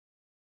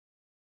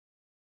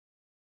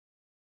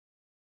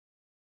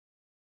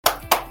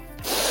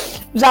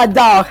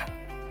J'adore.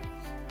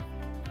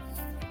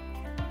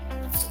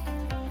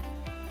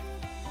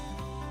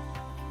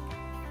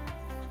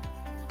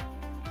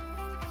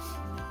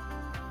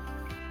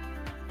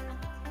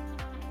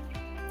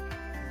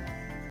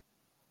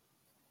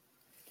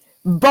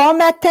 Bon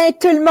matin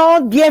tout le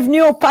monde,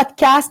 bienvenue au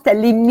podcast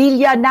Les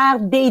Millionnaires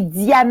des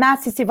Diamants.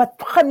 Si c'est votre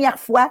première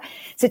fois,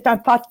 c'est un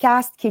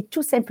podcast qui est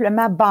tout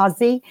simplement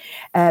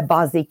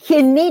qui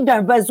est né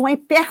d'un besoin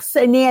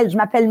personnel. Je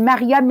m'appelle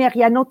Maria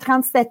Meriano,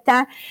 37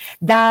 ans,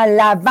 dans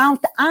la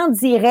vente en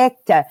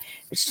direct.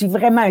 Je suis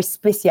vraiment un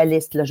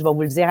spécialiste, là, je vais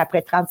vous le dire,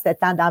 après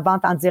 37 ans dans la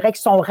vente en direct.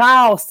 Ils sont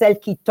rares celles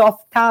qui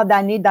t'offrent tant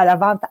d'années dans la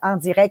vente en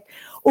direct.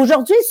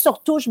 Aujourd'hui,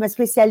 surtout, je me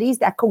spécialise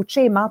à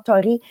coacher et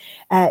mentorer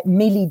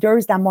mes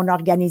leaders dans mon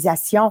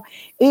organisation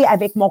et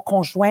avec mon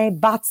conjoint,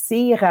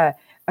 bâtir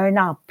un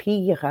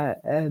empire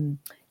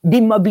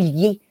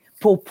d'immobilier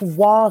pour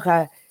pouvoir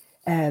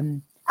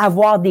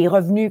avoir des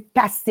revenus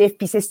passifs.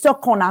 Puis c'est ça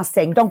qu'on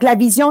enseigne. Donc, la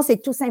vision, c'est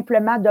tout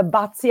simplement de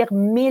bâtir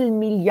 1000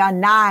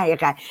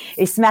 millionnaires.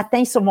 Et ce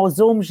matin, sur mon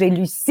Zoom, j'ai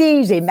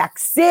Lucie, j'ai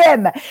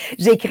Maxime,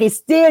 j'ai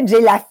Christine, j'ai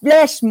La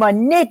Flèche,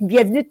 Monique.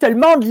 Bienvenue tout le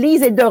monde.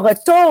 Lise est de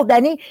retour.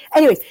 Dani.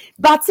 Anyway,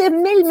 bâtir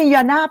 1000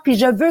 millionnaires, puis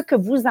je veux que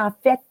vous en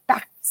faites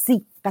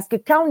partie. Parce que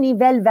quand on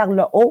nivelle vers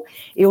le haut,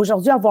 et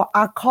aujourd'hui, on va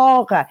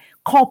encore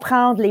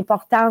comprendre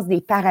l'importance des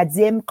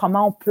paradigmes,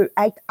 comment on peut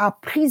être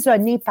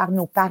emprisonné par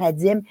nos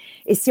paradigmes.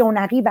 Et si on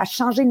arrive à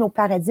changer nos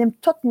paradigmes,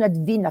 toute notre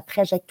vie, notre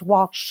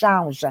trajectoire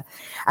change.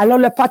 Alors,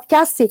 le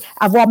podcast, c'est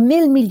avoir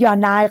 1000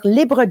 millionnaires,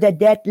 libres de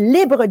dettes,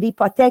 libres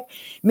d'hypothèques.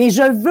 Mais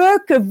je veux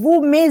que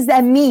vous, mes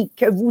amis,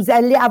 que vous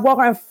allez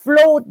avoir un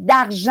flot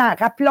d'argent.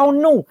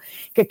 Rappelons-nous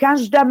que quand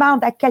je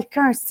demande à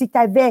quelqu'un si tu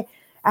avais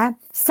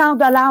 100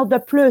 $ de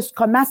plus,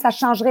 comment ça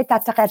changerait ta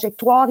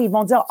trajectoire? Ils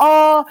vont dire,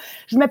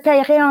 je me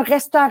paierais un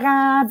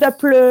restaurant de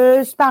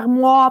plus par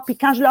mois. Puis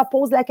quand je leur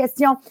pose la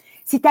question,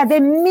 si tu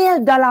avais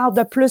 1000 $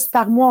 de plus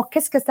par mois,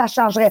 qu'est-ce que ça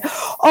changerait?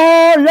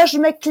 Là, je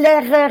me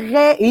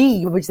clairerais.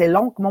 C'est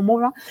long, mon mot,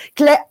 hein?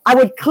 I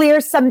would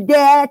clear some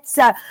debts.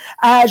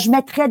 Je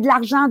mettrais de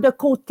l'argent de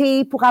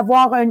côté pour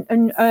avoir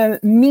une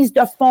mise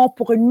de fonds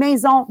pour une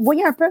maison. Vous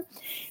voyez un peu?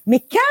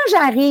 Mais quand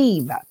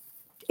j'arrive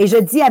et je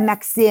dis à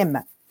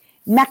Maxime,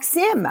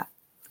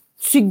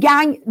 tu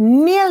gagnes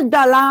 1000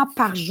 $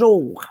 par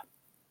jour.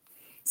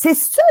 C'est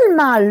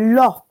seulement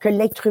là que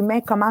l'être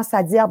humain commence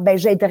à dire,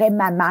 j'aiderai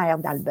ma mère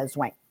dans le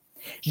besoin.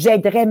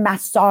 J'aiderai ma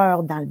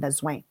sœur dans le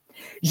besoin.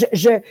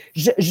 J'aiderai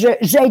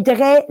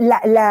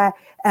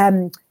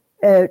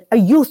a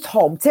youth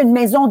home, une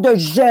maison de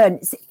jeunes.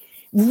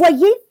 Vous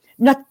voyez,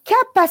 notre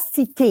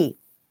capacité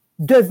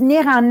de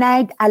venir en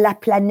aide à la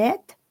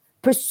planète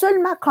peut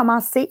seulement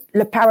commencer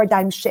le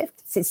paradigme shift.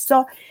 C'est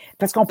ça.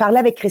 Parce qu'on parlait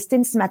avec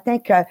Christine ce matin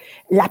que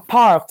la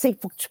peur, il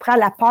faut que tu prends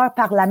la peur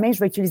par la main. Je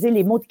vais utiliser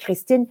les mots de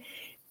Christine.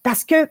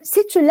 Parce que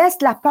si tu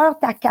laisses la peur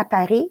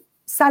t'accaparer,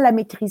 sans la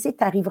maîtriser,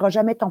 tu n'arriveras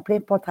jamais à ton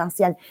plein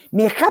potentiel.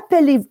 Mais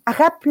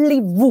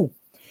rappelez-vous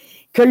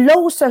que là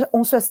où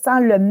on se sent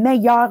le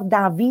meilleur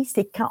dans la vie,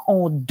 c'est quand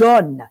on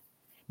donne.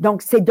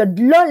 Donc, c'est de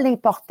là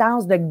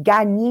l'importance de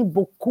gagner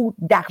beaucoup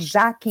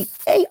d'argent qui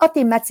est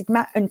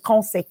automatiquement une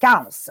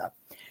conséquence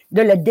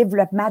de le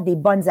développement des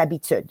bonnes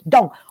habitudes.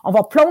 Donc, on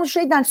va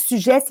plonger dans le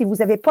sujet si vous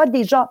n'avez pas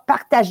déjà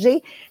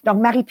partagé. Donc,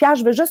 Marie-Pierre,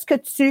 je veux juste que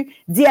tu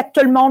dis à tout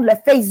le monde le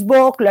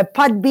Facebook, le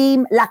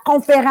Podbeam, la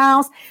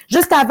conférence,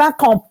 juste avant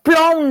qu'on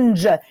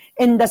plonge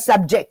in the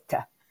subject.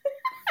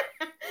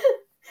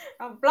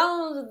 On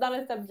plonge dans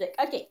le subject.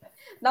 OK.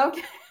 Donc,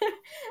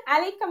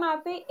 allez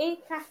commenter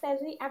et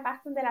partager à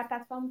partir de la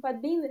plateforme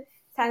Podbean.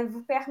 Ça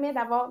vous permet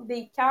d'avoir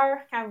des cœurs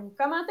quand vous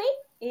commentez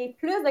et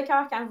plus de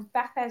cœurs quand vous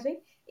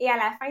partagez. Et à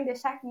la fin de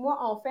chaque mois,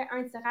 on fait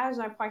un tirage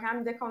d'un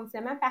programme de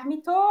conditionnement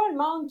parmi tout le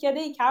monde qui a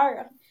des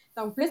cœurs.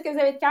 Donc, plus que vous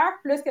avez de cœurs,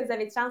 plus que vous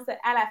avez de chance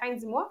à la fin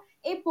du mois.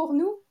 Et pour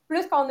nous,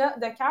 plus qu'on a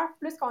de cœurs,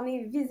 plus qu'on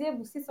est visible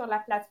aussi sur la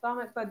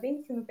plateforme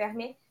Podbean, qui nous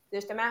permet de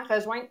justement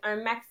rejoindre un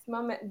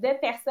maximum de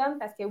personnes.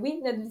 Parce que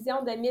oui, notre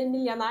vision de 1000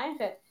 millionnaires,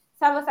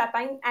 ça va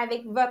s'atteindre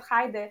avec votre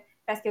aide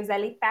parce que vous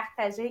allez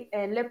partager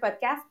le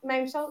podcast.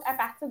 Même chose à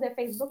partir de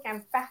Facebook, quand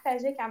vous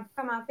partagez, quand vous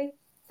commentez,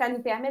 ça nous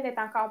permet d'être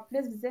encore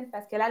plus visible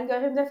parce que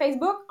l'algorithme de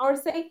Facebook, on le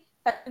sait,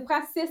 ça nous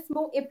prend 6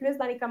 mots et plus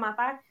dans les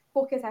commentaires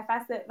pour que ça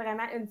fasse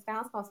vraiment une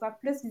différence, qu'on soit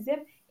plus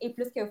visible et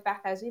plus que vous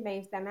partagez, bien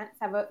évidemment,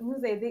 ça va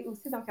nous aider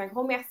aussi. Donc, un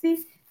gros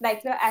merci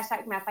d'être là à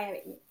chaque matin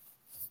avec nous.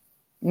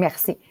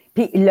 Merci.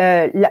 Puis,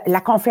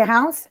 la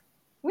conférence?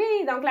 Oui,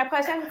 donc la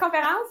prochaine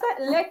conférence,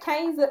 le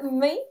 15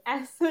 mai,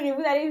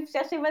 assurez-vous d'aller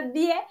chercher votre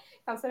billet.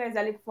 Comme ça, vous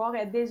allez pouvoir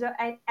déjà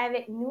être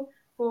avec nous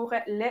pour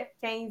le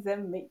 15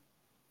 mai.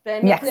 Je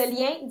vais mettre le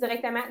lien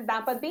directement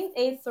dans Podbean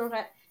et sur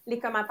les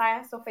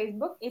commentaires sur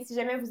Facebook. Et si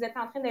jamais vous êtes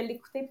en train de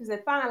l'écouter et que vous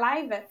n'êtes pas en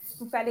live,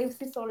 vous pouvez aller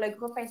aussi sur le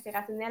groupe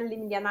inspirationnel Les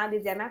Millionnaires des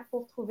Diamants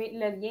pour trouver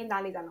le lien dans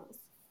les annonces.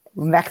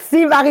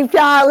 Merci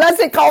Marie-Pierre. Là,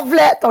 c'est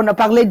complète. On a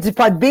parlé du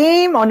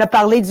Podbeam, on a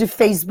parlé du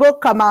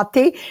Facebook,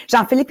 commenter.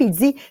 Jean-Philippe, il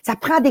dit, ça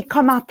prend des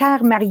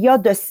commentaires, Maria,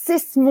 de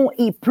 6 mots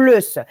et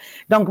plus.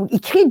 Donc,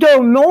 écris 2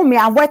 mots, mais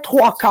envoie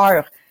 3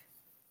 cœurs.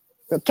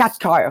 4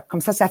 cœurs.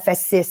 Comme ça fait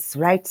 6,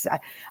 right?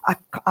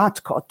 En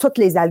tout cas, tous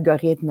les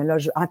algorithmes, là,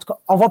 en tout cas,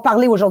 on va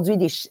parler aujourd'hui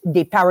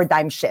des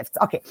paradigm shifts.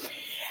 OK.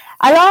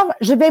 Alors,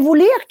 je vais vous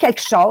lire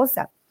quelque chose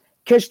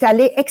que je suis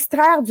allée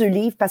extraire du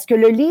livre parce que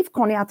le livre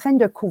qu'on est en train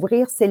de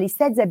couvrir, c'est les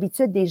 7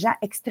 habitudes des gens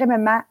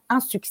extrêmement en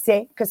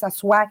succès, que ce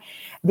soit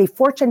des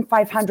Fortune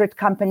 500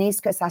 companies,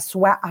 que ce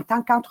soit en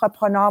tant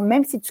qu'entrepreneur,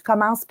 même si tu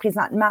commences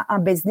présentement en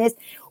business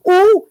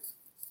ou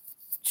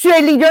tu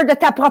es leader de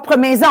ta propre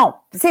maison.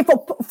 Il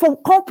faut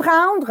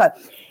comprendre,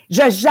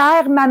 je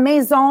gère ma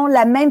maison de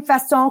la même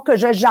façon que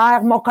je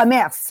gère mon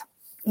commerce.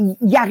 Il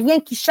n'y a rien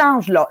qui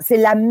change là. C'est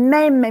la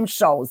même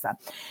chose.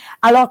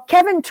 Alors,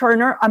 Kevin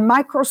Turner, un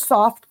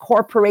Microsoft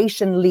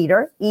Corporation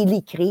Leader, il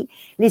écrit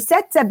 « Les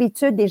 7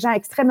 habitudes des gens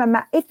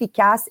extrêmement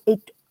efficaces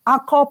est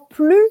encore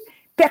plus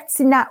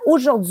pertinent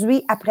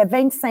aujourd'hui après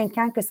 25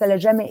 ans que ça n'a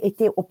jamais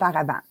été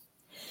auparavant. »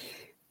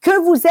 Que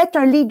vous êtes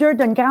un leader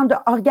d'une grande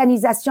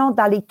organisation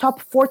dans les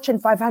top Fortune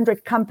 500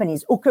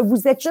 companies ou que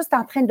vous êtes juste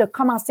en train de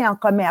commencer en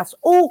commerce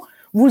ou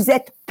vous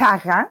êtes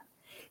parent,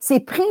 ces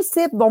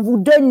principes vont vous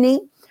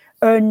donner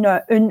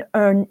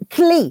une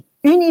clé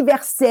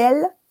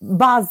universelle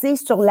basée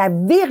sur la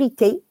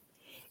vérité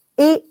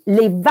et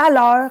les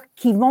valeurs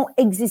qui vont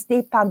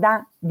exister pendant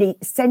des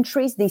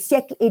centuries, des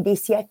siècles et des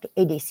siècles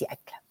et des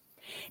siècles.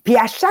 Puis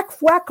à chaque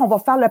fois qu'on va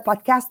faire le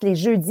podcast les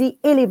jeudis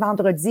et les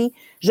vendredis,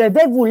 je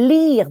vais vous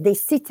lire des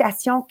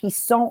citations qui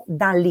sont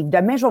dans le livre.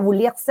 Demain, je vais vous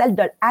lire celle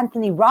de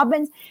Anthony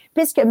Robbins,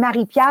 puisque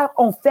Marie-Pierre,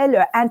 on fait le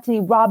Anthony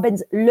Robbins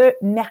le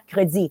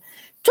mercredi.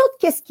 Tout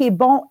ce qui est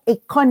bon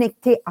est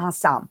connecté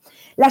ensemble.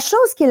 La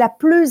chose qui est la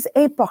plus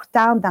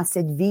importante dans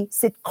cette vie,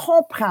 c'est de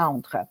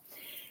comprendre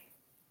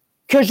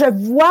que je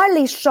vois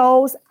les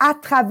choses à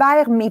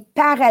travers mes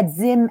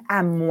paradigmes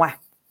à moi.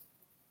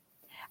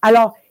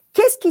 Alors,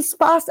 qu'est-ce qui se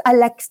passe à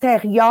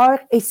l'extérieur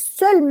est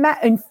seulement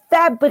une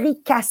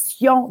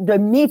fabrication de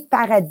mes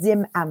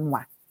paradigmes à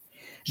moi.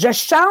 Je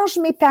change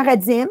mes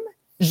paradigmes,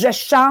 je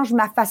change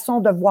ma façon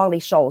de voir les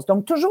choses.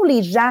 Donc, toujours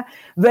les gens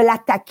veulent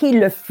attaquer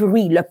le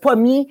fruit, le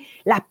pommier,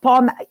 la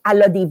pomme,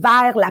 elle a des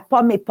vers, la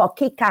pomme est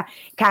poquée quand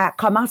elle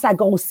commence à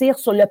grossir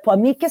sur le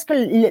pommier. Qu'est-ce que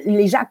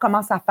les gens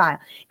commencent à faire?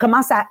 Ils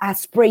commencent à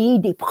sprayer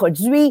des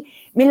produits.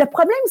 Mais le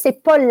problème,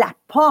 c'est pas la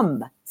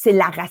pomme, c'est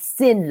la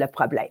racine, le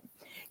problème.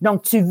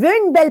 Donc, tu veux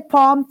une belle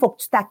pomme, il faut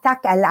que tu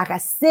t'attaques à la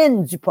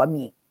racine du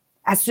pommier.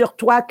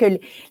 Assure-toi que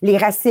les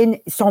racines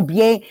sont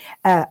bien,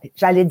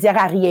 j'allais dire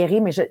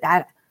arriérées, mais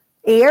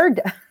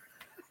aired.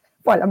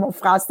 Voilà mon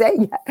français.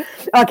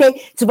 OK.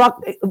 Tu vas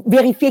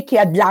vérifier qu'il y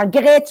a de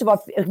l'engrais, tu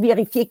vas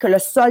vérifier que le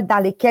sol dans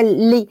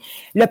lequel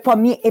le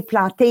pommier est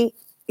planté,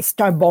 c'est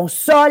un bon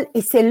sol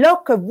et c'est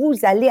là que vous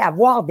allez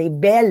avoir des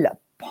belles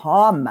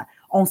pommes.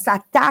 On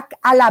s'attaque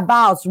à la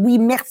base. Oui,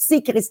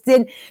 merci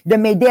Christine de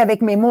m'aider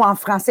avec mes mots en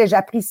français.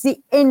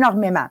 J'apprécie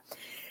énormément.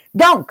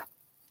 Donc,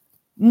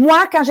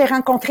 moi, quand j'ai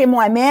rencontré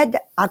Mohamed,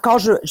 encore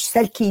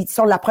celles qui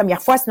sont la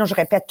première fois, sinon je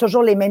répète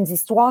toujours les mêmes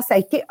histoires, ça a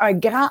été un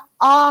grand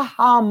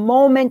aha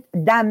moment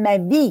dans ma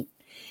vie.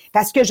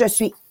 Parce que je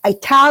suis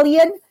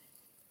Italian,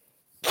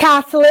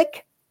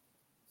 Catholic,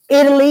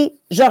 Italy,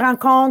 je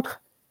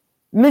rencontre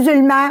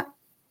musulmans,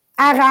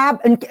 arabes,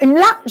 une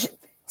langue.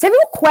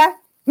 Savez-vous quoi?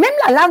 Même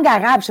la langue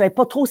arabe, je savais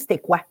pas trop c'était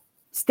quoi.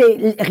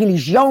 C'était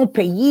religion,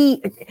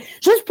 pays.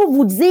 Juste pour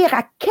vous dire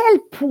à quel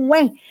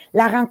point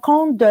la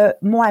rencontre de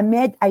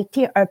Mohamed a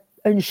été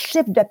un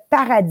shift de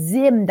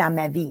paradigme dans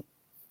ma vie.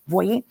 Vous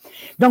voyez?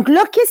 Donc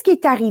là, qu'est-ce qui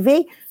est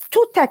arrivé? Tout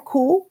à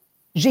coup,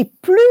 j'ai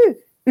plus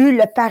eu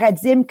le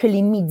paradigme que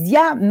les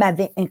médias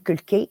m'avaient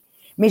inculqué,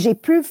 mais j'ai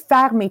pu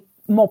faire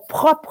mon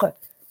propre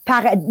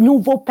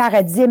nouveau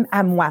paradigme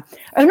à moi.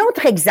 Un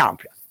autre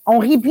exemple. On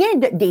rit bien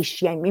des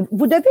chiens, mais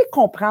vous devez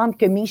comprendre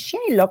que mes chiens,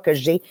 là, que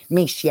j'ai,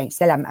 mes chiens,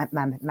 c'est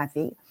ma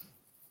fille.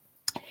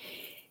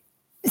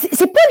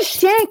 C'est pas le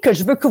chien que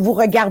je veux que vous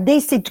regardez,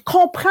 c'est de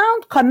comprendre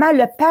comment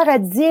le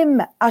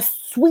paradigme a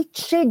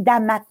switché dans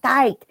ma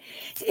tête.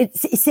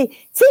 Tu sais,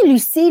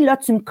 Lucie, là,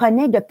 tu me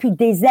connais depuis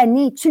des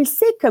années. Tu le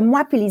sais que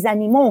moi puis les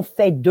animaux, on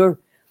fait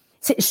deux.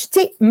 Tu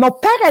sais, mon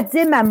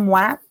paradigme à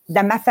moi,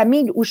 dans ma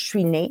famille où je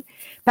suis née,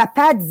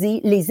 papa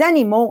dit, les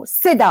animaux,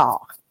 c'est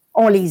dehors.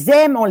 On les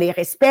aime, on les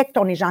respecte,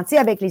 on est gentil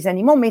avec les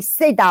animaux, mais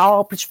c'est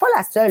dehors. Puis je suis pas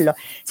la seule, là.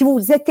 Si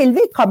vous êtes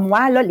élevé comme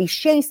moi, là, les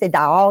chiens, c'est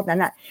dehors.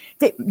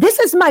 This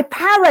is my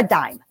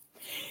paradigm.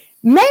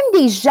 Même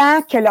des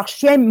gens que leur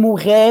chien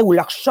mourait ou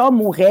leur chat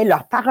mourait,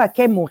 leur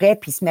perroquet mourait,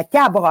 puis se mettaient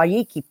à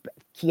brailler,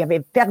 qui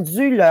avaient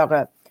perdu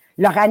leur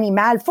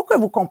animal, faut que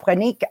vous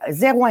compreniez que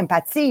zéro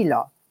empathie,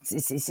 là.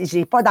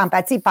 J'ai pas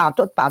d'empathie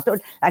pantoute.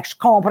 Là, que je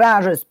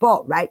comprends juste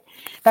pas, right?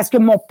 Parce que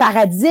mon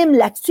paradigme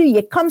là-dessus, il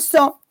est comme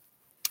ça.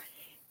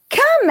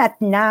 Quand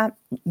maintenant,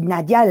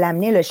 Nadia a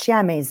amené le chien à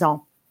la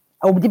maison,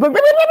 au début,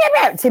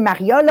 c'est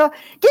Maria, là,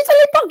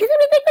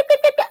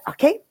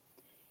 OK?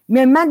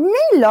 Mais maintenant,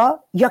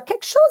 là, il y a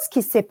quelque chose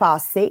qui s'est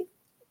passé.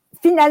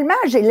 Finalement,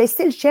 j'ai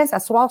laissé le chien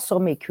s'asseoir sur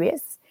mes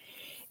cuisses.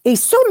 Et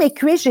sur mes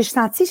cuisses, j'ai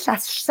senti sa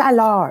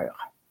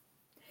chaleur.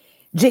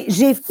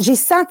 J'ai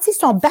senti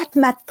son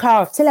battement de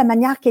cœur, tu sais, la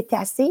manière qu'elle était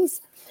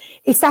assise.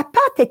 Et sa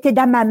patte était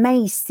dans ma main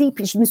ici,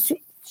 puis je me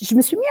suis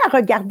mis à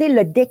regarder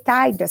le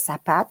détail de sa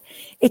patte.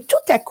 Et tout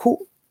à coup,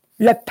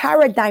 le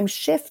paradigme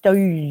shift a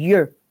eu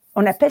lieu.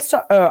 On appelle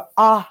ça un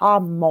aha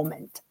moment.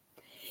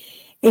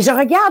 Et je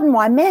regarde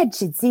Mohamed,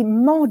 j'ai dit,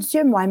 mon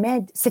Dieu,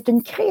 Mohamed, c'est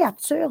une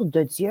créature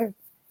de Dieu.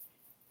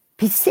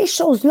 Puis ces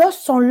choses-là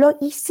sont là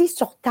ici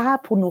sur Terre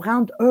pour nous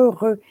rendre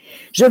heureux.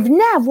 Je venais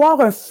avoir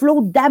un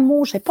flot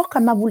d'amour, je ne sais pas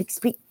comment vous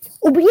l'expliquer.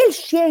 Oubliez le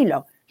chien,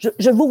 là. Je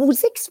vais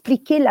vous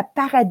expliquer le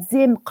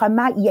paradigme,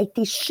 comment il a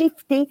été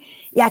shifté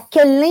et à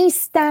quel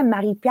instant,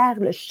 Marie-Pierre,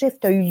 le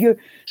shift a eu lieu.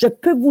 Je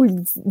peux vous le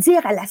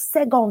dire à la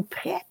seconde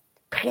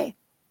près.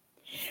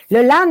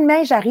 Le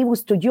lendemain, j'arrive au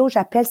studio,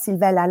 j'appelle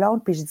Sylvain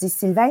Lalonde, puis je dis,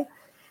 Sylvain,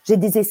 j'ai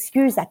des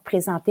excuses à te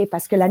présenter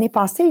parce que l'année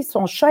passée,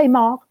 son chat est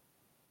mort.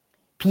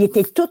 Puis il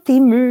était tout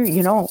ému,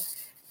 you know.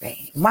 Ben,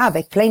 moi,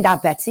 avec plein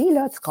d'empathie,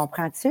 là, tu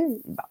comprends-tu?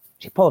 Bon,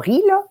 j'ai pas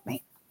ri, là,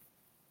 mais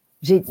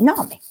non,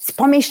 mais c'est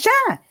pas méchant.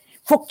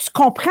 Faut que tu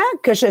comprends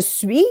que je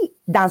suis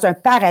dans un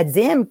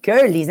paradigme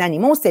que les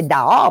animaux, c'est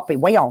dehors, puis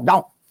voyons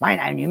donc,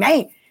 un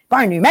humain, pas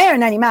un humain,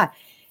 un animal.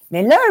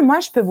 Mais là, moi,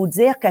 je peux vous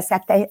dire que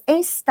cet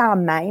instant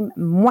même,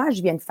 moi,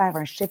 je viens de faire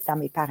un shift dans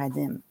mes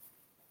paradigmes.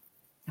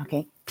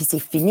 OK? Puis c'est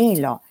fini,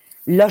 là.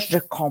 Là, je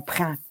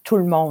comprends tout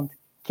le monde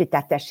qui est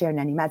attaché à un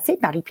animal. Tu sais,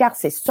 Marie-Pierre,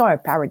 c'est ça, un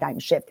paradigm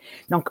shift.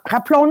 Donc,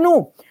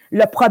 rappelons-nous,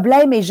 le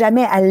problème est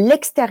jamais à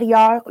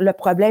l'extérieur, le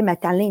problème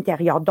est à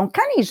l'intérieur. Donc,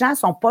 quand les gens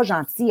sont pas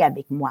gentils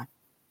avec moi,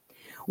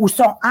 ou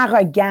sont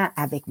arrogants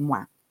avec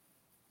moi,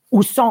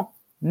 ou sont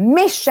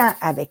méchants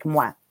avec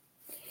moi,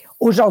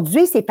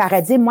 aujourd'hui, ces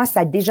paradigmes, moi, ça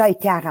a déjà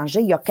été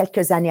arrangé il y a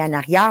quelques années en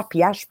arrière. Puis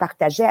hier, je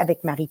partageais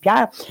avec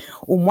Marie-Pierre,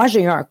 où moi,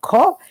 j'ai eu un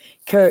cas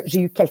que j'ai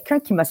eu quelqu'un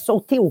qui m'a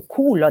sauté au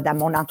cou là, dans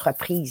mon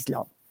entreprise,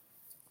 là.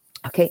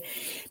 OK?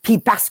 Puis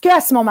parce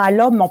qu'à ce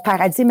moment-là, mon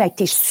paradigme a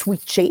été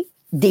switché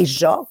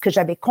déjà, que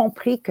j'avais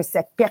compris que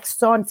cette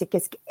personne, c'est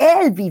qu'est-ce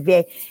qu'elle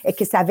vivait et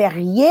que ça n'avait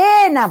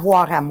rien à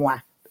voir à moi.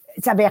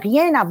 Ça n'avait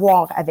rien à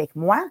voir avec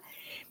moi.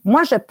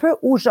 Moi, je peux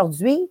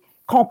aujourd'hui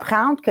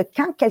comprendre que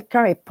quand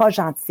quelqu'un est pas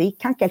gentil,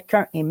 quand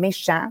quelqu'un est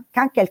méchant,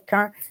 quand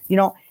quelqu'un, you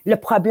know, le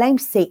problème,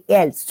 c'est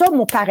elle. Ça,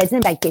 mon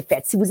paradigme a été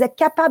fait. Si vous êtes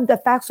capable de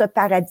faire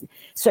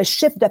ce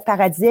shift de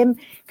paradigme,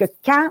 que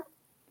quand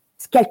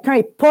quelqu'un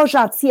est pas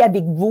gentil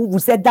avec vous,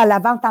 vous êtes dans la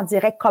vente en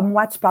direct comme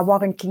moi, tu peux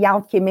avoir une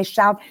cliente qui est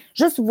méchante,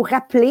 juste vous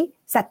rappeler,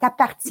 ça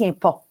t'appartient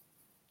pas.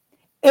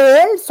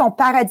 Elle, son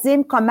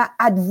paradigme, comment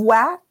elle te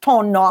voit,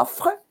 ton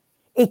offre,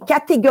 est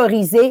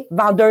catégorisée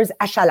vendeuse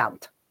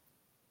achalante.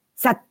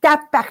 Ça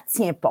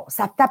t'appartient pas.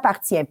 Ça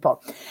t'appartient pas.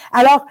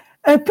 Alors,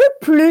 un peu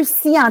plus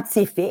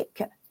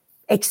scientifique,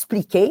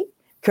 expliquer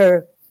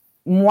que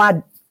moi,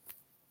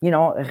 you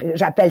know,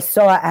 j'appelle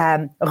ça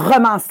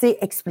romancer,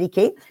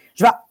 expliquer.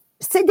 Je vais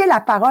céder la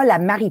parole à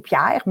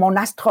Marie-Pierre, mon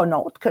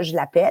astronaute, que je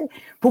l'appelle,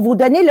 pour vous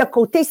donner le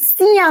côté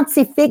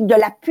scientifique de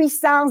la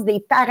puissance des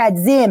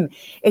paradigmes.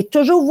 Et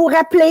toujours vous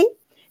rappeler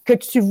que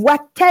tu vois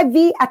ta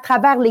vie à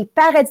travers les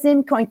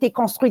paradigmes qui ont été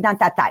construits dans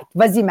ta tête.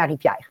 Vas-y,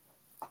 Marie-Pierre.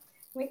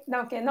 Oui,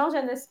 donc non,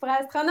 je ne suis pas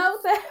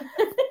astronaute.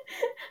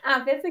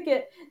 En fait, c'est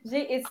que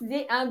j'ai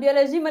étudié en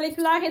biologie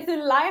moléculaire et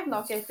cellulaire,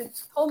 donc c'est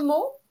trop de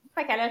mots.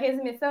 Fait qu'elle a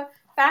résumé ça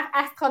par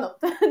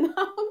astronaute.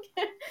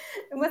 Donc,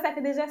 moi, ça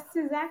fait déjà 6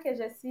 ans que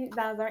je suis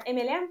dans un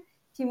MLM.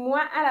 Puis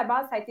moi, à la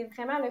base, ça a été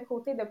vraiment le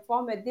côté de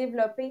pouvoir me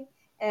développer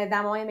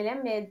dans mon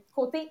MLM, mais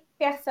côté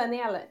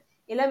personnel.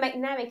 Et là,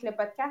 maintenant, avec le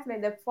podcast,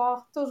 de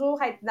pouvoir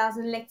toujours être dans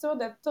une lecture,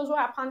 de toujours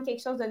apprendre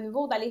quelque chose de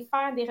nouveau, d'aller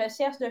faire des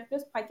recherches de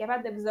plus pour être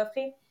capable de vous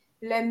offrir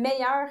le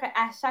meilleur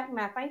à chaque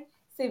matin.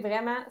 C'est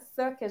vraiment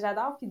ça que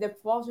j'adore, puis de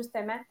pouvoir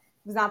justement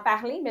vous en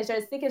parler. Mais je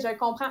sais que je le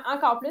comprends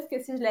encore plus que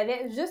si je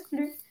l'avais juste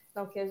lu.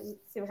 Donc,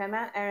 c'est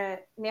vraiment,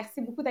 merci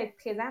beaucoup d'être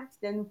présent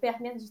et de nous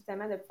permettre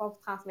justement de pouvoir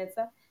vous transmettre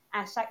ça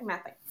à chaque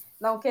matin.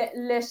 Donc,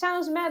 le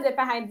changement de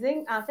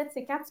paradigme, en fait,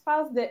 c'est quand tu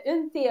passes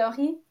d'une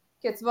théorie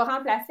que tu vas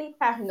remplacer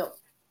par une autre.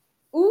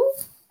 Ou,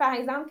 par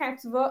exemple, quand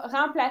tu vas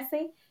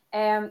remplacer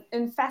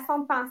une façon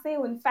de penser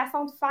ou une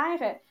façon de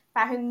faire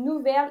par une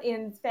nouvelle et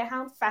une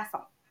différente façon.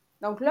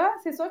 Donc là,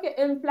 c'est sûr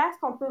qu'une place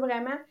qu'on peut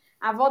vraiment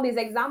avoir des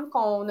exemples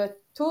qu'on a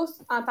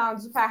tous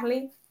entendu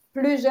parler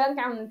plus jeunes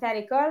quand on était à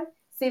l'école,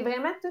 c'est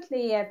vraiment tous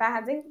les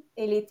paradigmes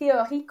et les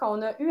théories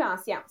qu'on a eues en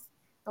sciences.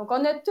 Donc,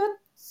 on a tous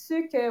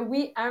su que,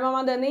 oui, à un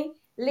moment donné,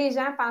 les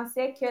gens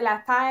pensaient que la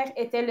Terre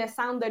était le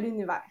centre de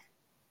l'univers.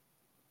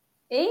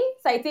 Et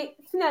ça a été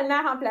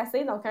finalement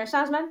remplacé, donc un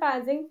changement de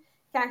paradigme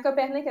quand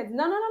Copernic a dit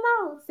non,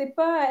 c'est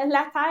pas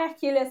la Terre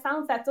qui est le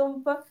centre, ça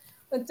tourne pas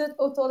tout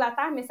autour de la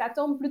Terre, mais ça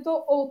tourne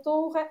plutôt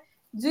autour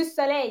du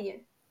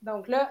Soleil.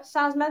 Donc là,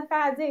 changement de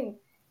paradigme.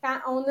 Quand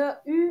on a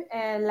eu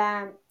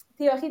la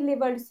théorie de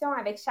l'évolution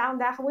avec Charles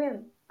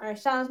Darwin, un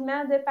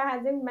changement de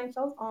paradigme, même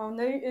chose, on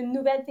a eu une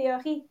nouvelle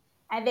théorie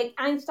avec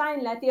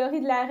Einstein, la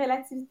théorie de la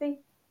relativité.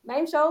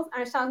 Même chose,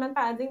 un changement de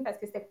paradigme parce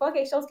que c'était pas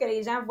quelque chose que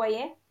les gens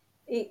voyaient.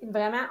 Et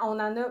vraiment, on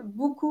en a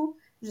beaucoup,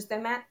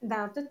 justement,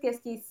 dans tout ce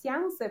qui est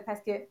science,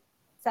 parce que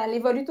ça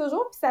évolue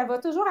toujours, puis ça va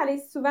toujours aller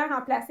souvent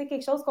remplacer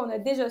quelque chose qu'on a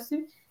déjà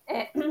su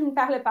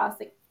par le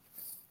passé.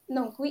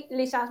 Donc oui,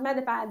 les changements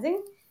de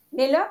paradigme.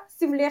 Mais là,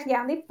 si vous voulez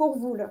regarder pour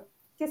vous, là,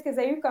 qu'est-ce que vous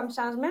avez eu comme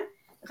changement?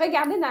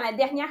 Regardez dans la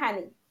dernière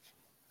année.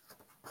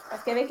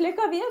 Parce qu'avec le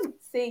COVID,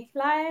 c'est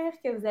clair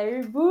que vous avez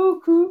eu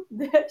beaucoup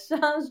de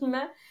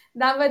changements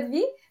dans votre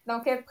vie.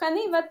 Donc,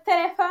 prenez votre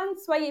téléphone,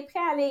 soyez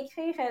prêts à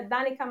l'écrire dans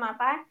les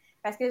commentaires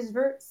parce que je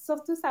veux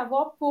surtout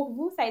savoir pour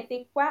vous, ça a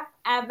été quoi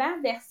avant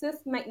versus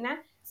maintenant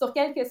sur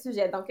quelques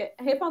sujets. Donc,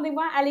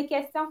 répondez-moi à les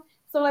questions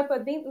sur le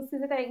Podbean ou si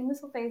vous êtes avec nous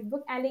sur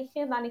Facebook, allez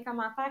écrire dans les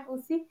commentaires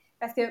aussi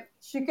parce que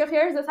je suis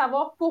curieuse de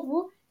savoir pour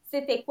vous,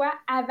 c'était quoi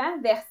avant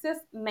versus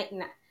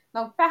maintenant.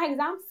 Donc, par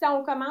exemple, si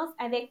on commence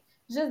avec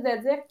juste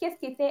de dire qu'est-ce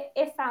qui était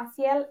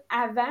essentiel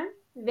avant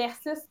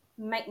versus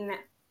maintenant.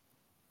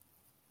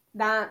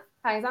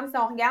 Par exemple, si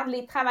on regarde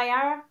les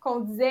travailleurs qu'on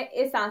disait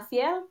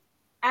essentiels,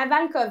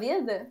 avant le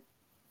COVID,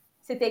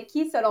 c'était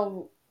qui selon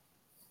vous?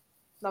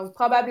 Donc,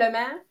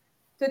 probablement,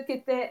 tout ce qui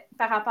était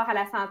par rapport à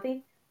la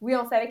santé, oui,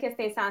 on savait que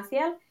c'était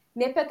essentiel,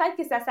 mais peut-être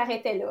que ça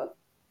s'arrêtait là.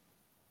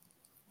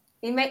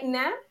 Et maintenant,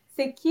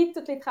 c'est qui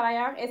tous les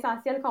travailleurs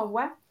essentiels qu'on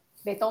voit?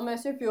 Bien, ton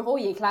monsieur bureau,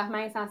 il est clairement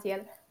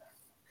essentiel.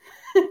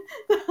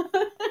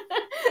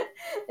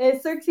 Et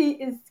ceux qui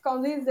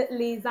conduisent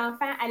les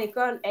enfants à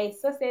l'école, hey,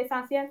 ça, c'est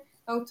essentiel.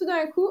 Donc, tout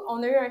d'un coup,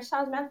 on a eu un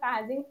changement de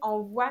paradigme. On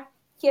voit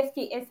qu'est-ce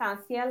qui est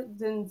essentiel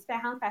d'une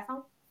différente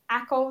façon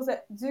à cause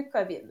du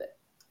COVID.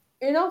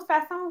 Une autre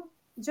façon,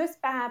 juste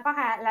par rapport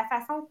à la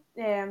façon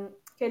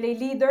que les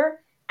leaders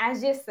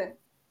agissent.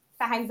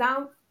 Par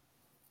exemple,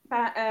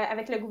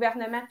 avec le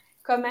gouvernement,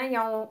 comment ils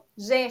ont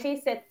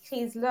géré cette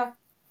crise-là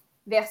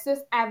versus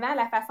avant,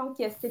 la façon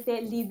que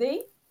c'était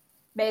l'idée.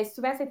 Bien,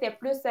 souvent, c'était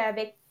plus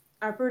avec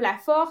un peu la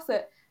force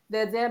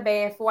de dire,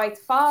 ben, il faut être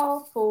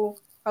fort, il faut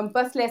comme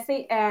pas se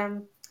laisser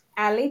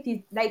aller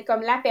puis d'être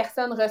comme la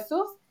personne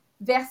ressource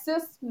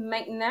versus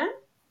maintenant,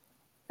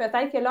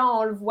 peut-être que là,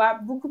 on le voit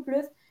beaucoup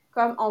plus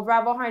comme on veut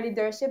avoir un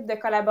leadership de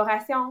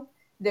collaboration,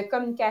 de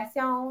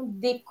communication,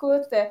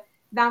 d'écoute,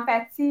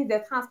 d'empathie, de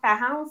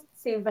transparence.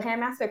 C'est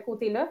vraiment ce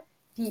côté-là.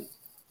 Puis,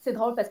 c'est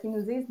drôle parce qu'ils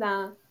nous disent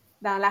dans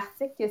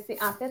l'article que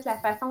c'est en fait la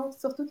façon,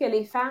 surtout que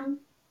les femmes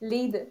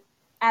lead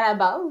à la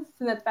base,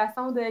 c'est notre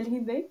façon de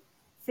leader.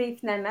 C'est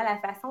finalement la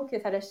façon que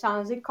ça a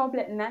changé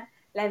complètement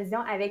la vision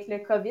avec le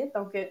COVID.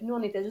 Donc, nous,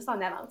 on était juste en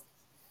avance.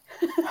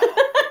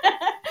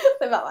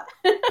 C'est marrant.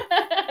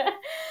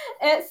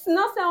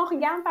 Sinon, si on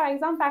regarde, par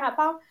exemple, par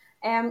rapport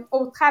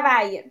au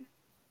travail,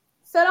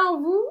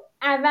 selon vous,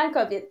 avant le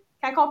COVID,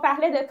 quand on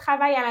parlait de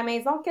travail à la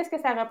maison, qu'est-ce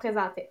que ça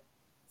représentait?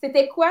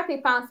 C'était quoi tes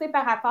pensées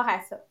par rapport à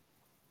ça?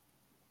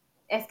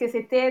 Est-ce que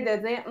c'était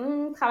de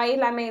dire, travailler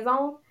de la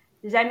maison,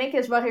 jamais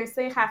que je vais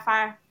réussir à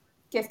faire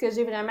qu'est-ce que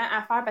j'ai vraiment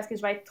à faire parce que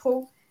je vais être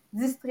trop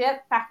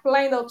distraite par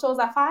plein d'autres choses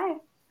à faire?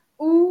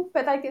 Ou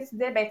peut-être que tu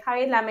disais, ben,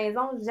 travailler de la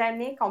maison,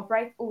 jamais qu'on peut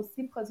être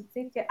aussi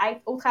productif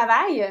qu'être au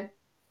travail.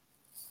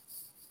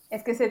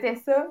 Est-ce que c'était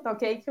ça?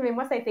 Donc,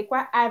 écrivez-moi, ça a été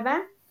quoi avant?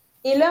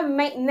 Et là,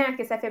 maintenant,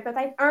 que ça fait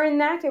peut-être 1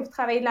 an que vous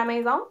travaillez de la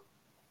maison,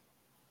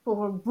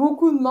 pour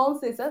beaucoup de monde,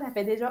 c'est ça, ça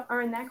fait déjà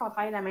 1 an qu'on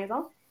travaille de la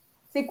maison.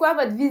 C'est quoi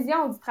votre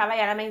vision du travail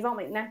à la maison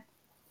maintenant?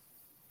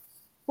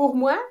 Pour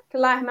moi,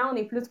 clairement, on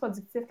est plus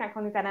productif quand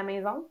on est à la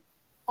maison.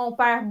 On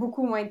perd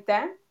beaucoup moins de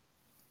temps.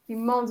 Puis,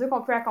 mon Dieu,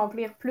 qu'on peut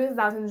accomplir plus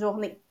dans une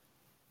journée.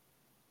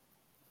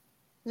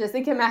 Je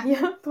sais que Maria,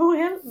 pour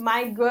elle,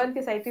 my God,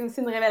 que ça a été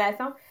aussi une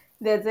révélation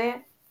de dire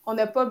on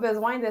n'a pas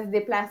besoin de se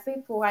déplacer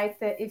pour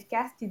être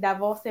efficace puis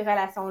d'avoir ces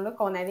relations-là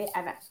qu'on avait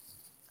avant.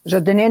 Je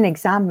vais donner un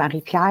exemple,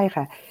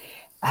 Marie-Pierre.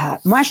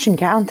 Moi, je suis une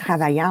grande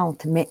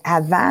travaillante, mais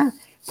avant,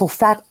 pour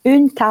faire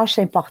une tâche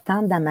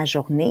importante dans ma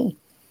journée,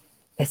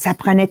 ça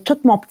prenait tout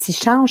mon petit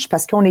change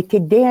parce qu'on était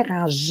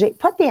dérangés,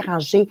 pas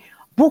dérangés,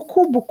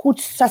 beaucoup de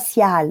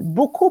social,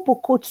 beaucoup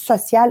de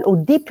social au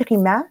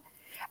détriment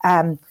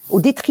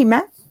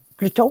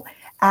plutôt,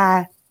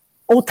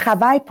 au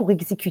travail pour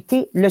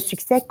exécuter le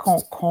succès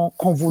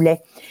qu'on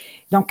voulait.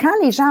 Donc, quand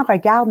les gens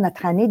regardent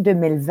notre année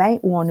 2020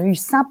 où on a eu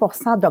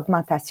 100%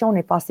 d'augmentation, on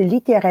est passé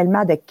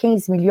littéralement de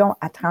 15 millions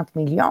à 30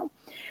 millions,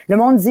 le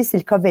monde dit c'est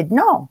le COVID.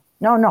 Non.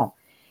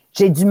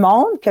 J'ai du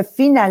monde que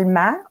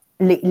finalement,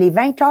 les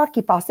 20 heures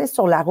qui passaient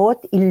sur la route,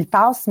 ils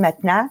passent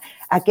maintenant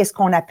à ce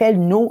qu'on appelle,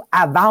 nous,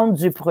 à vendre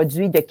du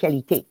produit de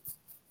qualité.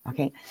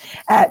 Okay?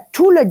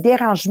 Tout le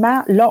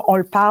dérangement, là, on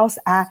le passe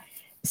à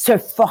se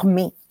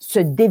former, se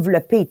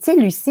développer. Tu sais,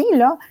 Lucie,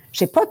 là, je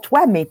sais pas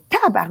toi, mais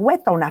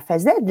tabarouette, on en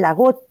faisait de la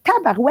route.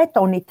 Tabarouette,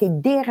 on était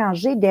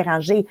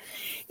dérangés.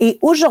 Et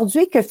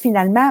aujourd'hui que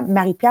finalement,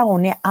 Marie-Pierre,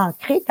 on est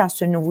ancré dans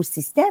ce nouveau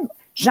système,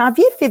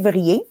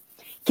 janvier-février,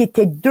 qui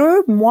était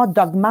 2 mois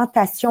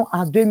d'augmentation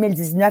en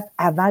 2019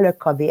 avant le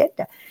COVID,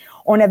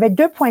 on avait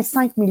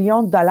 2,5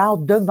 millions de dollars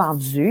de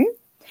vendus.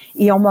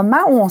 Et au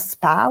moment où on se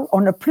parle,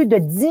 on a plus de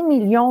 10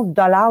 millions de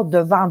dollars de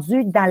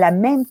vendus dans la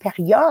même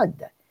période.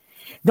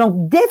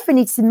 Donc,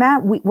 définitivement,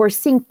 we're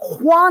seeing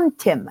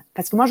quantum,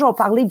 parce que moi, je vais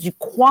parler du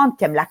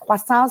quantum, la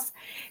croissance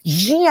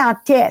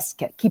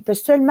gigantesque qui peut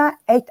seulement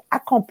être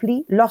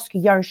accomplie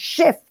lorsqu'il y a un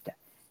shift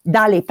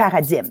dans les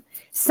paradigmes.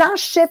 Sans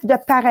shift de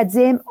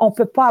paradigme, on ne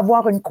peut pas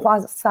avoir une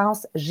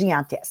croissance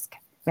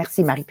gigantesque.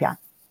 Merci, Marie-Pierre.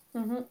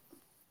 Mm-hmm.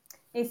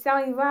 Et si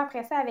on y va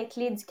après ça avec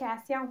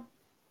l'éducation,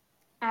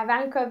 avant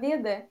le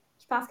COVID,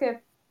 je pense que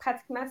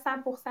pratiquement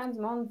 100% du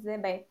monde disait,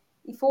 ben,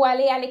 il faut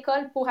aller à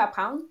l'école pour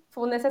apprendre. Il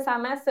faut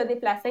nécessairement se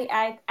déplacer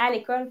à être à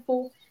l'école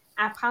pour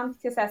apprendre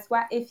que ça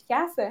soit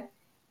efficace.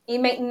 Et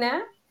maintenant,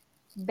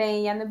 ben,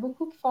 il y en a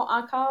beaucoup qui font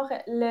encore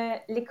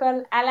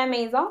l'école à la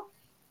maison.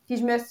 Puis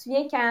je me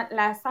souviens quand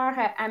la sœur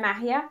à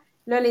Maria,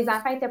 là, les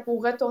enfants étaient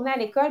pour retourner à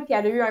l'école, puis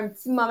elle a eu un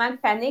petit moment de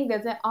panique de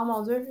dire, oh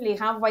mon Dieu, les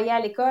renvoyer à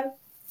l'école.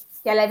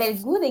 Puis elle avait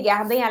le goût de les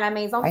garder à la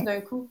maison tout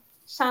d'un coup.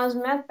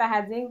 Changement de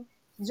paradigme.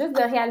 Juste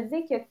de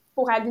réaliser que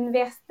pour à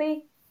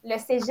l'université, le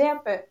cégep,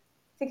 tu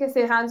sais que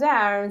c'est rendu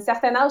à un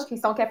certain âge qu'ils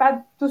sont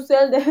capables tout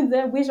seuls de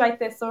dire oui, je vais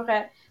être sur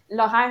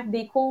l'horaire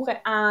des cours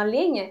en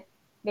ligne.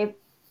 Mais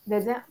de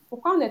dire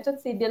pourquoi on a tous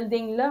ces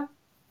buildings-là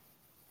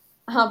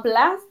en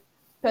place,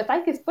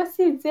 peut-être que c'est pas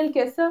si utile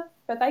que ça.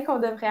 Peut-être qu'on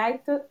devrait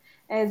être tous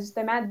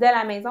justement de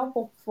la maison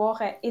pour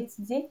pouvoir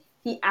étudier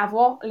puis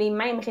avoir les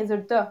mêmes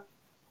résultats.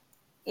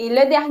 Et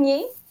le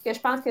dernier, que je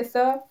pense que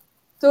ça,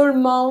 tout le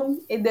monde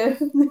est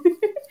devenu,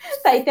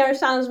 ça a été un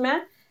changement.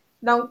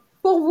 Donc,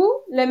 pour vous,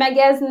 le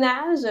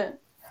magasinage,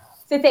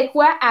 c'était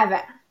quoi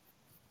avant?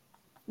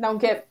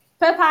 Donc,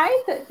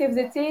 peut-être que vous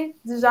étiez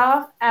du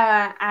genre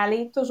à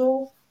aller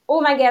toujours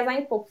au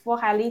magasin pour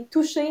pouvoir aller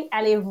toucher,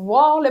 aller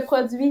voir le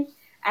produit,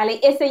 aller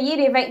essayer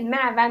les vêtements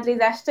avant de les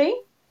acheter.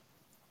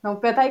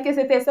 Donc, peut-être que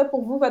c'était ça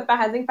pour vous, votre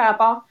paradigme par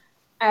rapport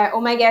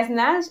au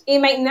magasinage. Et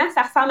maintenant,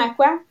 ça ressemble à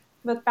quoi,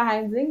 votre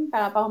paradigme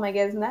par rapport au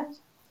magasinage?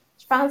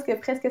 Je pense que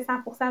presque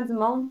 100% du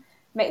monde,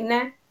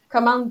 maintenant,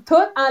 commande tout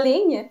en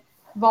ligne,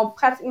 vont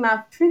pratiquement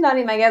plus dans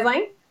les magasins.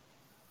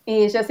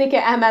 Et je sais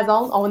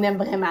qu'Amazon, on aime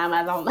vraiment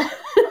Amazon.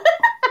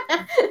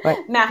 Ouais.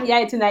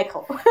 Maria est une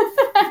accro.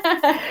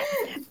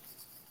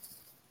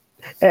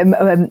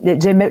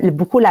 J'aime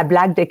beaucoup la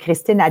blague de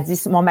Christine.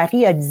 Mon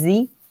mari a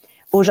dit,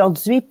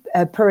 aujourd'hui,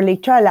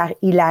 Perlator,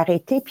 il a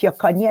arrêté puis il a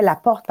cogné à la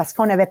porte parce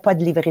qu'on n'avait pas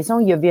de livraison.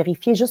 Il a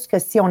vérifié juste que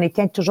si on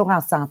était toujours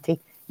en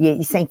santé.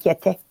 Il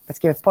s'inquiétait parce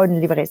qu'il n'y avait pas une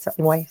livraison.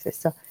 Oui, c'est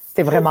ça.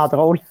 C'était vraiment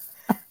drôle.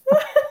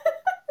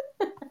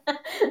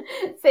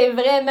 C'est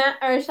vraiment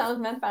un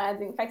changement de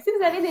paradigme. Fait que si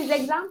vous avez des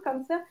exemples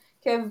comme ça,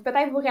 que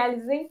peut-être vous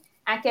réalisez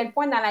à quel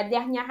point dans la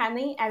dernière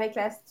année, avec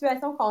la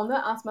situation qu'on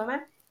a en ce moment,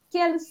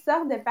 quelle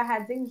sorte de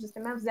paradigme,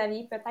 justement, vous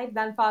aviez peut-être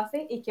dans le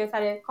passé et que ça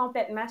a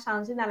complètement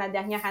changé dans la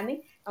dernière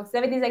année. Donc, si vous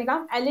avez des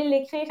exemples, allez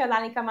l'écrire dans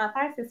les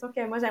commentaires. C'est sûr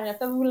que moi, j'aimerais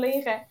ça vous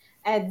lire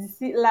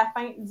d'ici la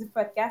fin du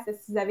podcast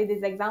si vous avez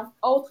des exemples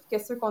autres que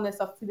ceux qu'on a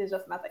sortis déjà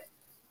ce matin.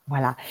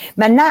 Voilà.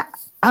 Maintenant,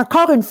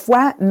 encore une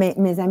fois,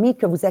 mes amis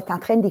que vous êtes en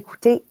train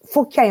d'écouter,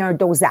 faut qu'il y ait un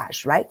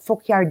dosage, right? Faut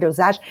qu'il y ait un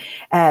dosage.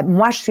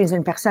 Moi, je suis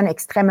une personne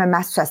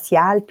extrêmement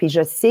sociale, puis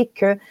je sais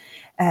que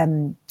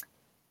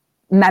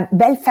ma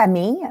belle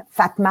famille,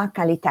 Fatma,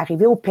 quand elle est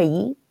arrivée au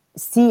pays,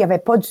 s'il n'y avait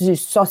pas du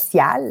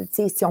social,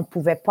 si on ne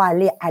pouvait pas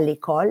aller à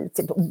l'école,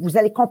 vous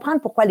allez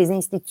comprendre pourquoi les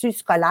instituts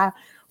scolaires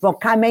vont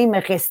quand même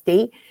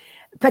rester.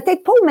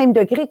 Peut-être pas au même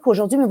degré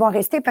qu'aujourd'hui, mais vont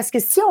rester parce que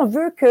si on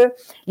veut que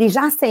les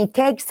gens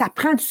s'intègrent, ça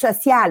prend du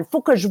social. Il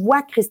faut que je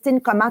vois, Christine,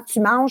 comment tu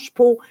manges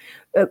pour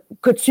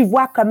que tu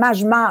vois comment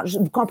je mange.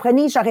 Vous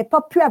comprenez? J'aurais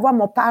pas pu avoir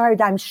mon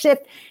paradigm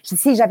shift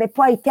si j'avais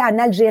pas été en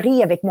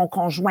Algérie avec mon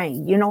conjoint.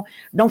 You know,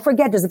 don't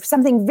forget, there's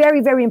something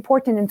very, very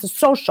important into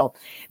social.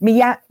 Mais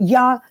il y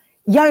a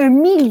un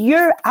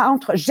milieu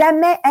entre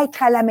jamais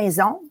être à la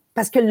maison,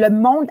 parce que le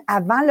monde,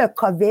 avant le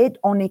COVID,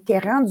 on était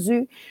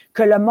rendu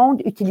que le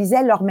monde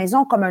utilisait leur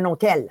maison comme un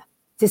hôtel.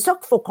 C'est ça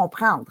qu'il faut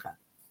comprendre.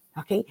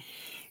 OK?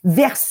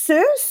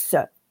 Versus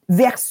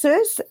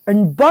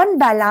une bonne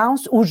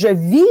balance où je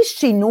vis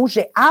chez nous,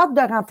 j'ai hâte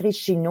de rentrer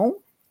chez nous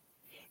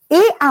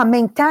et en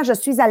même temps, je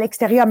suis à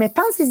l'extérieur. Mais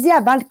pensez-y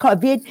avant le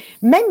COVID,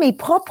 même mes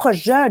propres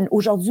jeunes,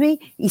 aujourd'hui,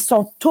 ils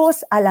sont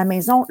tous à la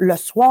maison le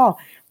soir.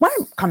 Moi,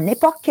 comme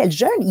n'importe quel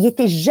jeune, il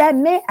était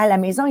jamais à la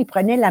maison, il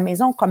prenait la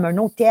maison comme un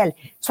hôtel.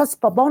 Ça, c'est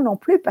pas bon non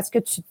plus parce que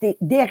tu te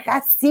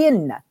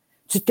déracines.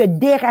 Tu te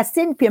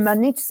déracines, puis à un moment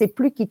donné, tu sais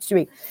plus qui tu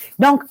es.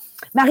 Donc,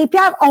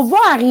 Marie-Pierre, on va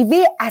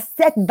arriver à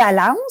cette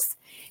balance,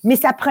 mais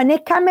ça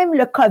prenait quand même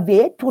le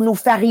COVID pour nous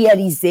faire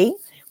réaliser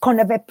qu'on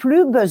n'avait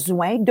plus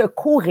besoin de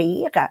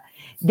courir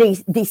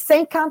des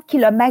 50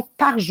 kilomètres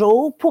par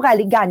jour pour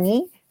aller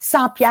gagner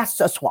 100 piastres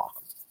ce soir.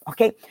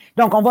 OK?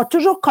 Donc, on va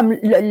toujours comme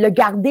le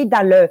garder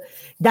dans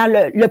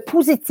le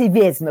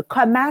positivisme.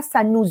 Comment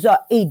ça nous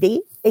a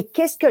aidés et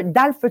qu'est-ce que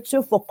dans le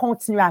futur, il faut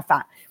continuer à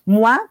faire.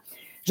 Moi,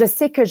 je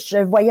sais que je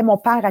voyais mon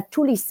père à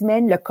tous les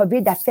semaines. Le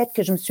COVID a fait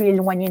que je me suis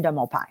éloignée de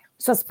mon père.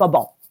 Ça, c'est pas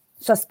bon.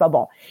 Ça, c'est pas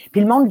bon.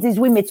 Puis le monde dit,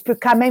 oui, mais tu peux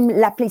quand même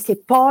l'appeler.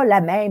 C'est pas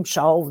la même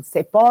chose.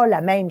 C'est pas la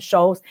même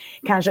chose.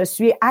 Quand je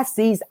suis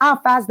assise en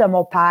face de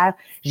mon père,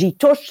 j'y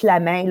touche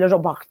la main. Là, je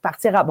vais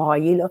repartir à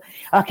broyer, là.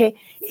 OK?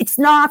 It's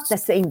not the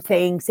same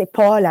thing. C'est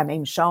pas la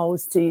même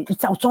chose.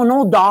 Son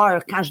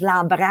odeur, quand je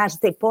l'embrasse,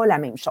 c'est pas la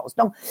même chose.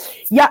 Donc,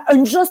 il y a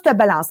une juste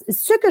balance.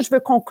 Ce que je veux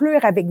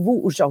conclure avec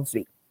vous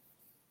aujourd'hui,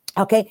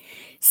 OK?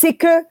 C'est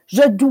que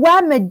je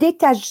dois me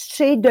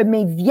détacher de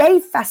mes vieilles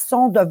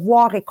façons de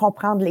voir et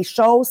comprendre les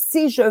choses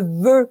si je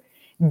veux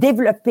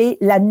développer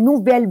la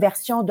nouvelle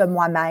version de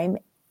moi-même.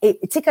 Et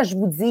tu sais, quand je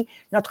vous dis,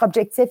 notre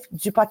objectif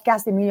du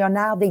podcast des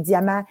millionnaires des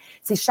diamants,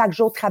 c'est chaque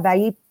jour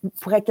travailler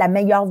pour être la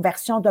meilleure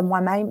version de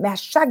moi-même. Mais à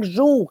chaque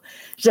jour,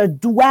 je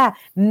dois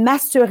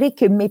m'assurer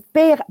que mes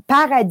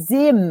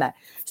paradigmes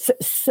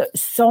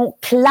sont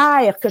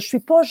clairs, que je suis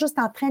pas juste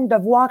en train de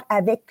voir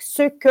avec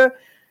ce que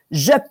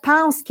je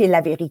pense qu'il est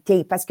la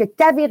vérité, parce que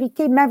ta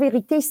vérité, ma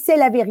vérité, c'est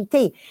la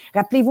vérité.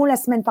 Rappelez-vous, la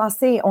semaine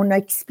passée, on a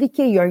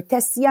expliqué, il y a un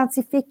test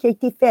scientifique qui a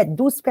été fait,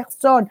 12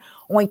 personnes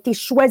ont été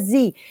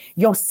choisies,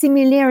 ils ont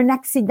simulé un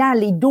accident,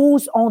 les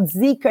 12 ont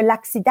dit que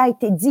l'accident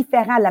était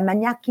différent, la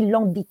manière qu'ils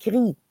l'ont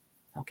décrit.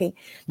 OK?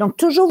 Donc,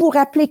 toujours vous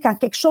rappeler, quand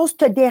quelque chose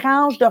te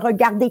dérange, de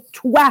regarder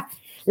toi.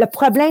 Le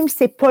problème,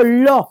 c'est pas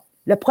là.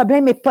 Le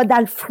problème n'est pas dans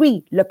le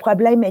fruit, le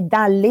problème est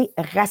dans les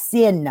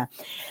racines.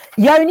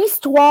 Il y a une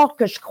histoire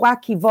que je crois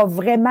qui va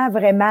vraiment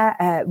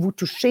vous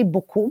toucher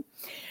beaucoup.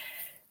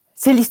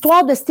 C'est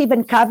l'histoire de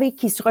Stephen Covey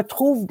qui se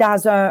retrouve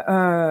dans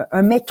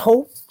un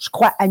métro, je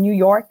crois, à New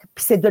York.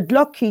 Puis c'est de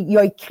là qu'il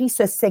a écrit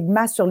ce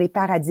segment sur les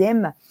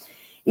paradigmes.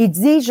 Il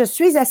dit, je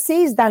suis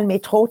assise dans le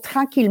métro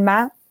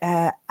tranquillement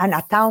en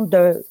attente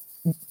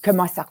que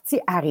ma sortie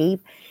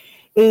arrive.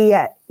 Et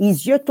il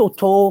ziote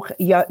autour,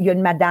 il y a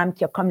une madame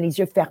qui a comme les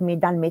yeux fermés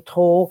dans le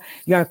métro,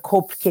 il y a un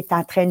couple qui est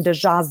en train de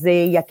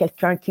jaser, il y a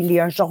quelqu'un qui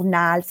lit un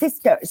journal.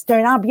 C'est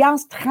une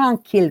ambiance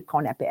tranquille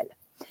qu'on appelle.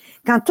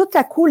 Quand tout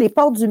à coup, les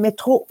portes du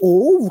métro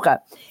ouvrent,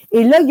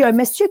 et là, il y a un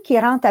monsieur qui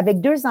rentre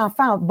avec 2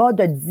 enfants en bas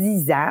de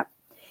 10 ans,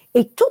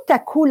 et tout à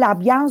coup,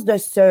 l'ambiance de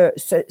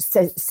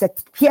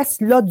cette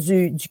pièce-là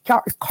du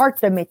cart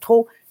de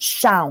métro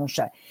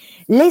change.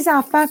 Les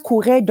enfants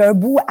couraient d'un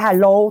bout à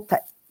l'autre.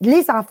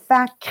 Les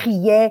enfants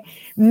criaient.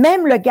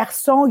 Même le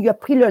garçon, il a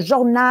pris le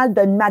journal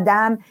d'une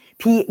madame,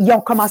 puis ils ont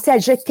commencé à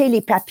jeter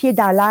les papiers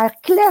dans l'air.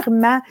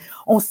 Clairement,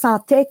 on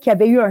sentait qu'il y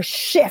avait eu un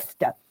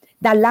shift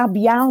dans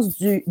l'ambiance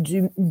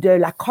de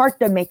la carte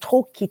de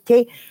métro qui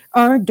était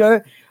un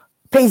de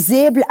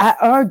paisible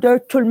à un de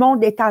tout le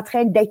monde est en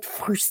train d'être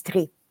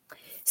frustré.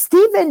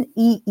 Stephen,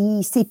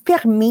 il s'est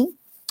permis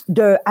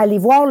d'aller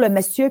voir le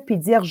monsieur puis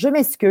dire, je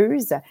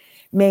m'excuse,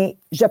 mais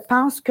je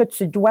pense que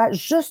tu dois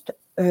juste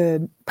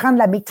prendre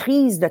la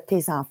maîtrise de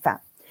tes enfants.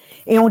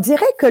 Et on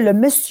dirait que le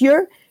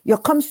monsieur, il a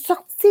comme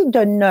sorti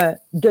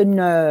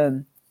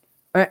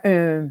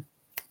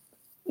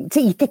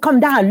il était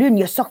comme dans la lune,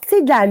 il a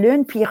sorti de la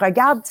lune, puis il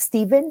regarde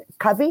Stephen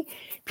Covey,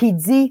 puis il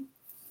dit,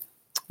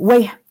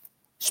 oui,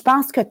 je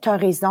pense que tu as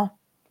raison.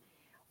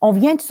 On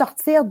vient de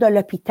sortir de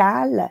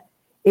l'hôpital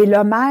et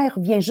le maire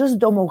vient juste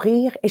de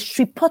mourir et je ne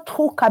sais pas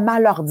trop comment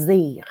leur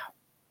dire.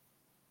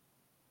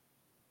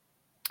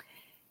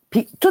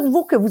 Puis, toutes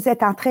vous que vous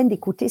êtes en train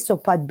d'écouter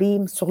sur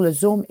Podbeam, sur le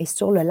Zoom et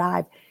sur le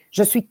live,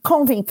 je suis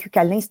convaincue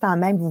qu'à l'instant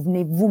même, vous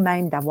venez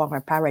vous-même d'avoir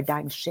un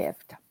paradigm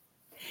shift.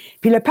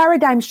 Puis le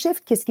paradigm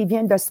shift, qu'est-ce qui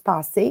vient de se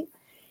passer?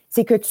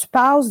 C'est que tu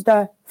passes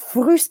de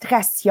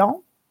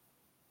frustration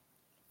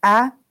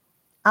à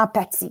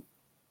empathie.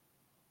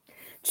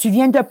 Tu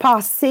viens de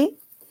passer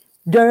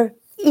de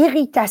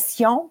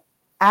irritation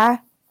à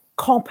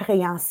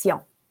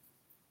compréhension.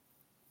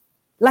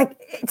 Like,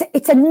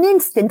 it's an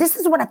instant. This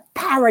is what a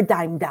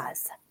paradigm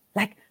does.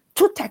 Like,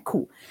 tout à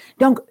coup.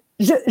 Donc,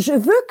 je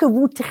veux que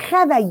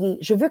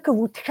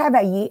vous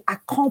travailliez à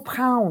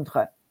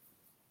comprendre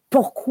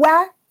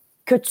pourquoi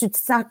que tu te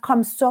sens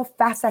comme ça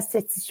face à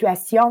cette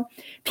situation.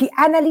 Puis,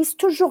 analyse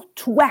toujours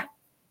toi.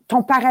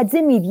 Ton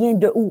paradigme, il vient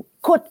de où?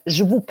 Écoute,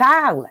 je vous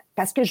parle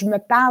parce que je me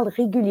parle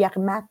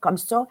régulièrement comme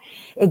ça.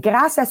 Et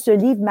grâce à ce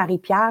livre,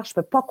 Marie-Pierre, je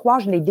peux pas croire,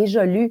 je l'ai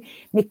déjà lu,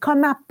 mais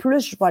comment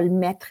plus je vais le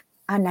mettre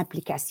en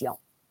application?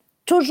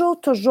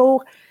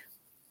 Toujours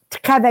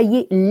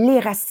travailler les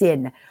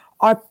racines.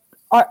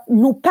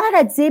 Nos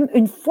paradigmes,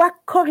 une fois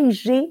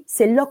corrigés,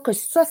 c'est là que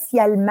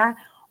socialement,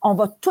 on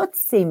va tous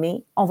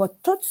s'aimer, on va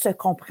tous se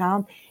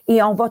comprendre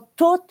et on va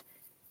tous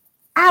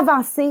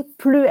avancer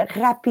plus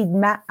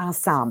rapidement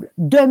ensemble.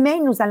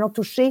 Demain, nous allons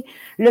toucher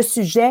le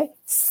sujet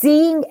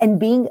Seeing and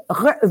Being,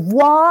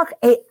 voir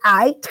et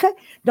être.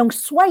 Donc,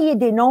 soyez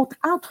des nôtres.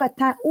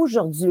 Entre-temps,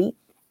 aujourd'hui,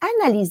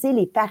 analysez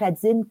les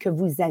paradigmes que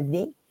vous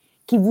avez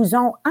qui vous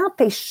ont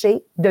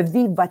empêché de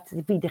vivre votre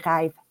vie de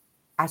rêve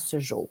à ce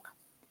jour.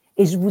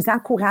 Et je vous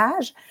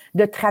encourage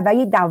de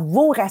travailler dans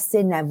vos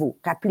racines à vous.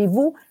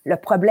 Rappelez-vous, le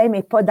problème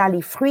n'est pas dans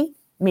les fruits,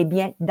 mais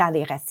bien dans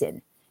les racines.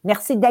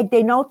 Merci d'être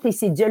des nôtres et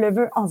si Dieu le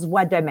veut, on se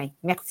voit demain.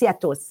 Merci à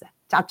tous.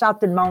 Ciao, ciao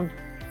tout le monde.